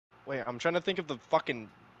Wait, I'm trying to think of the fucking.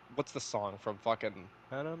 What's the song from fucking?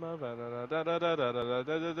 Can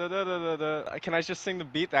I just sing the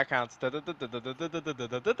beat? That counts.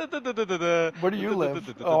 Where do you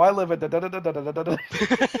live? Oh, I live at Dude,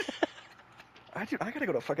 I gotta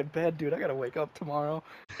go to fucking bed, dude. I gotta wake up tomorrow.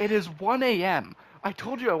 It is 1 a.m. I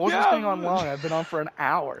told you I wasn't staying on long. I've been on for an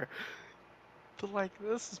hour. But like,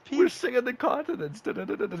 this is peak. We're singing the continents. Yeah, I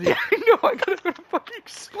know. I gotta go to fucking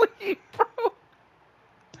sleep, bro.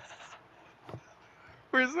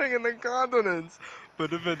 We're singing the continents.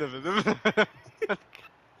 It's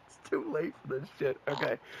too late for this shit.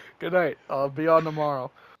 Okay. Good night. I'll be on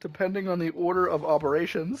tomorrow. Depending on the order of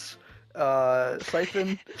operations,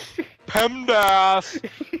 Siphon. PEMDAS!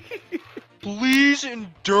 Please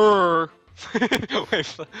endure.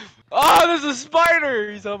 Wait. Oh, there's a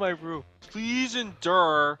spider! He's on my roof. Please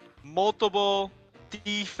endure multiple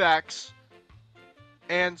defects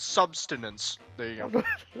and substance. There you go.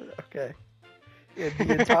 Okay. In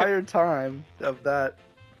the entire time of that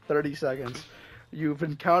 30 seconds, you've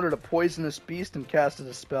encountered a poisonous beast and casted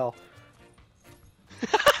a spell.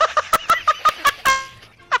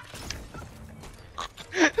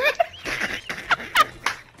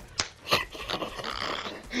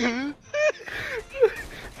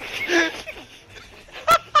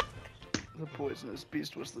 The poisonous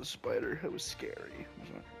beast was the spider. It was scary.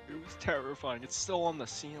 It was terrifying. It's still on the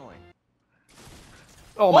ceiling.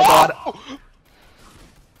 Oh my god.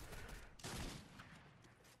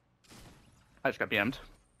 I just got BM'd.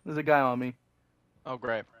 There's a guy on me. Oh,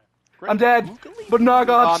 great. I'm dead. But Nogots.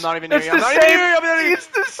 Oh, I'm not even near you. It's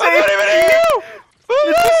the same team.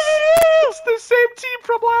 It's the same team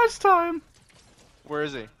from last time. Where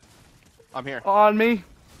is he? I'm here. On me.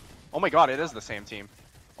 Oh my god, it is the same team.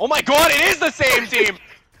 Oh my god, it is the same team!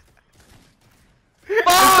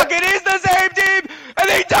 Fuck, it is the same team! And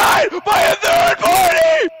they died by a third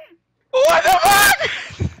party! What the fuck?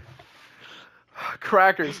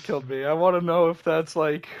 Crackers killed me. I want to know if that's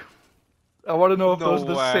like... I want to know if those are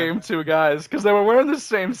the same two guys, because they were wearing the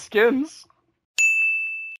same skins.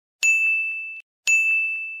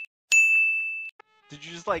 Did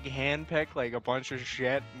you just like handpick like a bunch of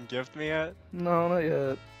shit and gift me it? No, not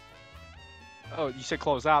yet. Oh, you said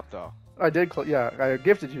close out though. I did, yeah, I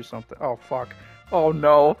gifted you something. Oh, fuck. Oh,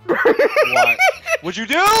 no. What? What'd you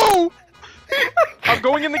do? I'm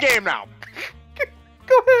going in the game now.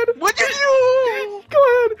 Go ahead. What'd you do? Go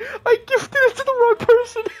ahead. I gifted it to the wrong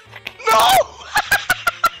person. No!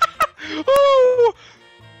 Oh!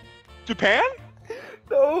 Japan?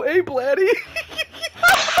 No, hey, Blatty.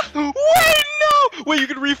 Wait, no! Wait, you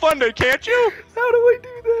can refund it, can't you? How do I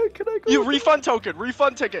do that? Can I go? You refund token,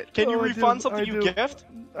 refund ticket. Can you I refund do, something I you do. gift?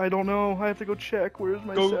 I don't know. I have to go check. Where's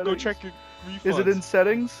my settings? Go check your refunds. Is it in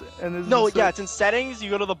settings? And is No, it yeah, it's in settings. You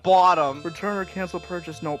go to the bottom. Return or cancel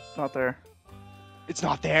purchase. Nope, not there. It's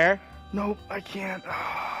not there. Nope, I can't.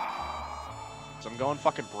 So I'm going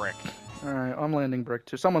fucking brick. Alright, I'm landing brick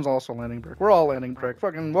too. Someone's also landing brick. We're all landing brick.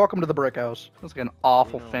 Fucking welcome to the brick house. That's like an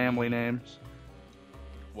awful family name.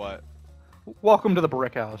 What? Welcome to the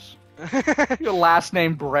brick house. Your last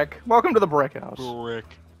name Brick. Welcome to the brick house. Brick.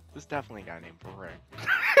 There's definitely a guy named Brick.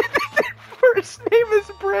 Their first name is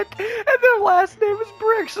Brick, and their last name is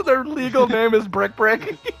Brick, so their legal name is Brick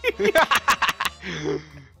Brick.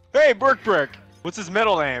 Hey, Brick. What's his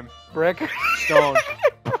middle name? Brick. Stone.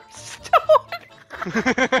 Stone.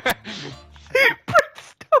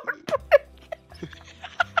 Brickstone Brick.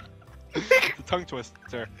 It's a tongue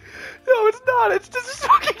twister. No, it's not. It's just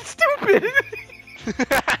fucking stupid.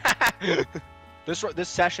 This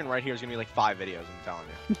session right here is gonna be like 5 videos. I'm telling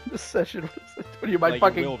you. This session. What are you, my Like,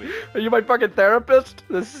 fucking? it will be. Are you my fucking therapist?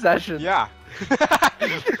 This session. Yeah.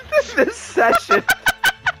 This session.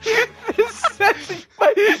 This session.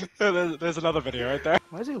 There's another video right there.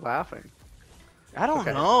 Why is he laughing? I don't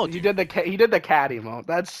know. He did the cat emote.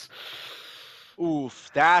 That's.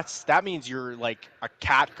 Oof. That means you're like a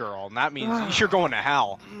cat girl, and that means you're going to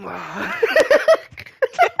hell.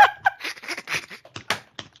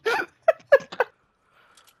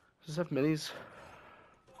 Does it have minis?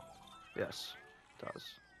 Yes, it does.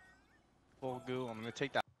 Full goo. I'm gonna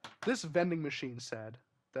take that. This vending machine said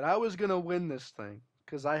that I was gonna win this thing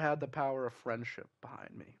because I had the power of friendship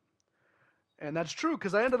behind me. And that's true,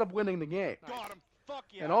 because I ended up winning the game. Got him. Fuck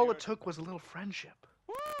yeah. And all it took was a little friendship.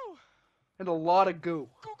 Woo! And a lot of goo.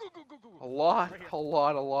 Goo, goo, goo, goo, goo. A lot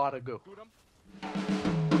of goo. Goot 'em.